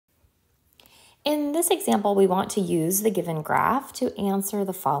In this example, we want to use the given graph to answer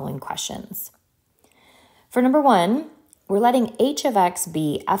the following questions. For number 1, we're letting h of x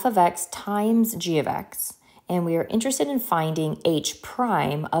be f of x times g of x, and we are interested in finding h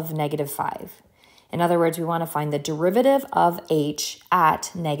prime of -5. In other words, we want to find the derivative of h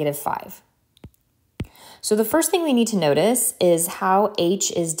at -5. So the first thing we need to notice is how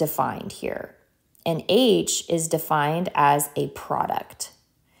h is defined here. And h is defined as a product.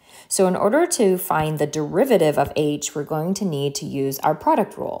 So in order to find the derivative of h, we're going to need to use our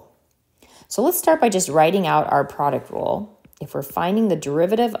product rule. So let's start by just writing out our product rule. If we're finding the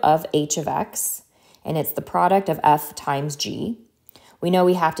derivative of h of x, and it's the product of f times g, we know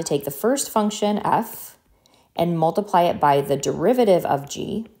we have to take the first function, f, and multiply it by the derivative of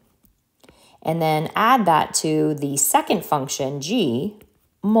g, and then add that to the second function, g,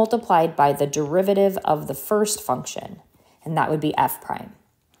 multiplied by the derivative of the first function, and that would be f prime.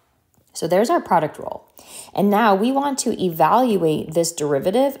 So there's our product rule. And now we want to evaluate this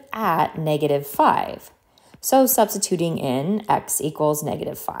derivative at -5. So substituting in x equals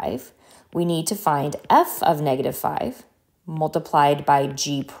 -5, we need to find f of -5 multiplied by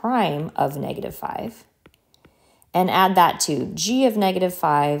g prime of -5 and add that to g of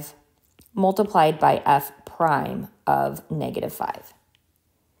 -5 multiplied by f prime of -5.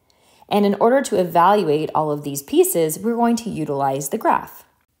 And in order to evaluate all of these pieces, we're going to utilize the graph.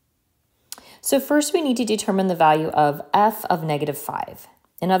 So first we need to determine the value of f of -5.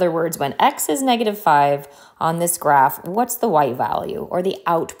 In other words, when x is -5 on this graph, what's the y value or the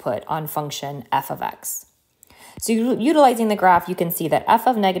output on function f of x? So utilizing the graph, you can see that f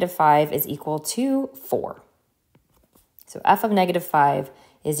of -5 is equal to 4. So f of -5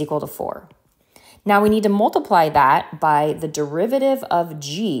 is equal to 4. Now we need to multiply that by the derivative of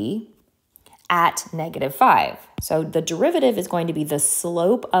g at -5. So the derivative is going to be the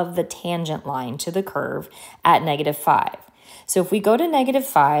slope of the tangent line to the curve at -5. So if we go to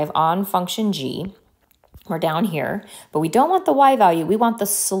 -5 on function g, we're down here, but we don't want the y value, we want the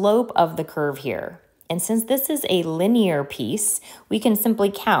slope of the curve here. And since this is a linear piece, we can simply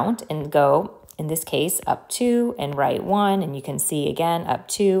count and go, in this case, up 2 and right 1, and you can see again up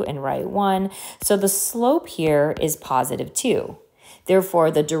 2 and right 1. So the slope here is +2.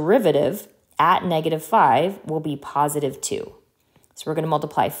 Therefore, the derivative at -5 will be +2. So we're going to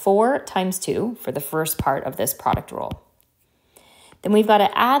multiply 4 times 2 for the first part of this product rule. Then we've got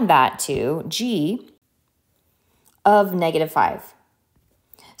to add that to g of -5.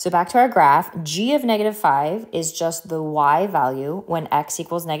 So back to our graph, g of -5 is just the y value when x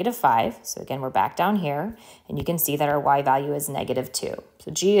equals -5. So again, we're back down here, and you can see that our y value is -2. So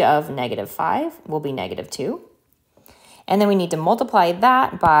g of -5 will be -2. And then we need to multiply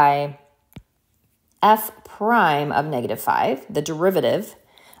that by f prime of -5, the derivative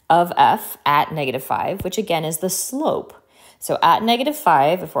of f at -5, which again is the slope. So at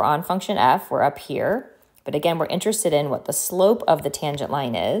 -5, if we're on function f, we're up here. But again, we're interested in what the slope of the tangent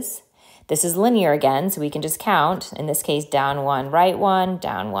line is. This is linear again, so we can just count, in this case, down 1, right 1,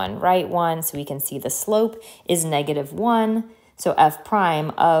 down 1, right 1. So we can see the slope is -1. So f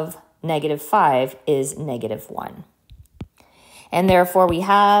prime of -5 is -1. And therefore, we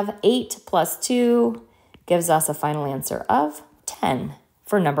have 8 plus 2 gives us a final answer of 10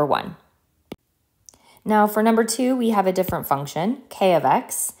 for number 1. Now, for number 2, we have a different function, k of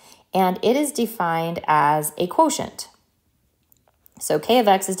x, and it is defined as a quotient. So k of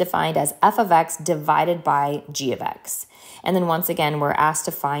x is defined as f of x divided by g of x. And then once again, we're asked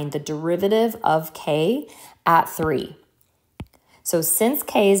to find the derivative of k at 3. So since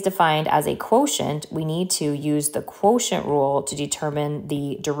k is defined as a quotient, we need to use the quotient rule to determine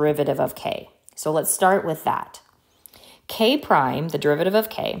the derivative of k. So let's start with that. K prime, the derivative of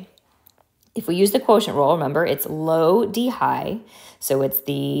k, if we use the quotient rule, remember it's low d high, so it's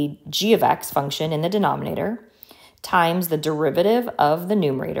the g of x function in the denominator, times the derivative of the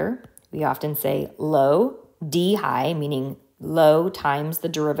numerator. We often say low d high, meaning low times the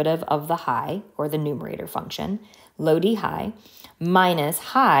derivative of the high, or the numerator function, low d high, minus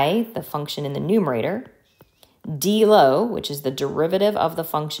high, the function in the numerator, d low, which is the derivative of the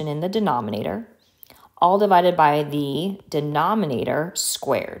function in the denominator, all divided by the denominator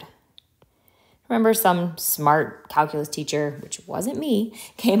squared. Remember, some smart calculus teacher, which wasn't me,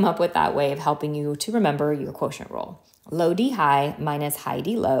 came up with that way of helping you to remember your quotient rule. Low d high minus high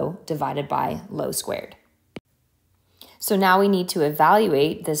d low divided by low squared. So now we need to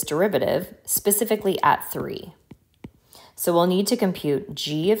evaluate this derivative specifically at 3. So we'll need to compute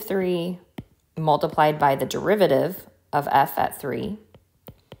g of 3 multiplied by the derivative of f at 3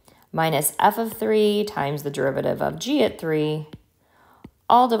 minus f of 3 times the derivative of g at 3,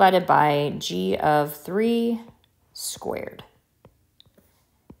 all divided by g of 3 squared.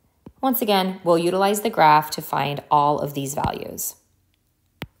 Once again, we'll utilize the graph to find all of these values.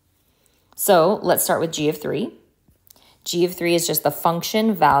 So let's start with g of 3. G of 3 is just the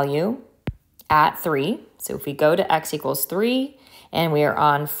function value at 3. So if we go to x equals 3 and we are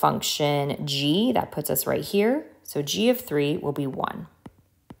on function g, that puts us right here. So g of 3 will be 1.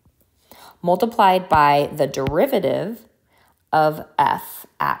 Multiplied by the derivative of f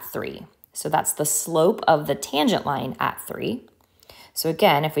at 3. So that's the slope of the tangent line at 3. So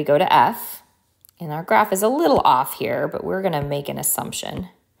again, if we go to f, and our graph is a little off here, but we're going to make an assumption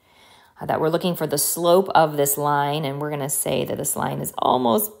that we're looking for the slope of this line, and we're going to say that this line is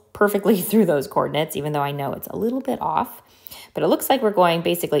almost perfectly through those coordinates, even though I know it's a little bit off. But it looks like we're going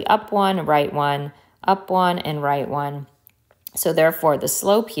basically up 1, right 1, up 1, and right 1. So therefore, the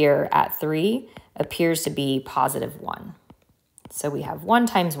slope here at 3 appears to be positive 1. So we have 1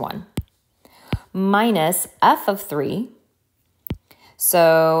 times 1 minus f of 3.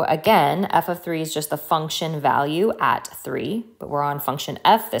 So again, f of 3 is just the function value at 3, but we're on function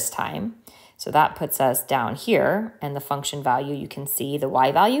f this time. So that puts us down here, and the function value, you can see the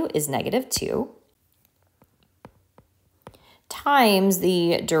y value is negative 2 times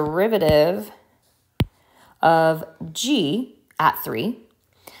the derivative of g at 3.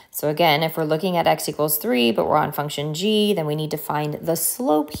 So again, if we're looking at x equals 3, but we're on function g, then we need to find the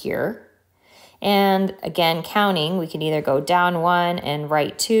slope here. And again, counting, we can either go down 1 and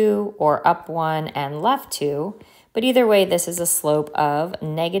right 2, or up 1 and left 2. But either way, this is a slope of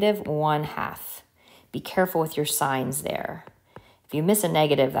negative 1/2. Be careful with your signs there. If you miss a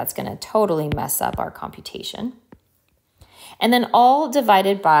negative, that's going to totally mess up our computation. And then all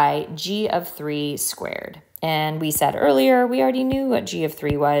divided by g of 3 squared. And we said earlier, we already knew what g of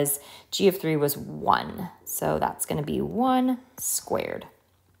 3 was. G of 3 was 1. So that's going to be 1 squared.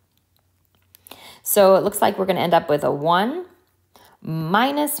 So it looks like we're going to end up with a 1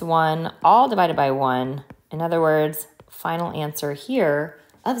 minus 1 all divided by 1. In other words, final answer here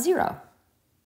of 0.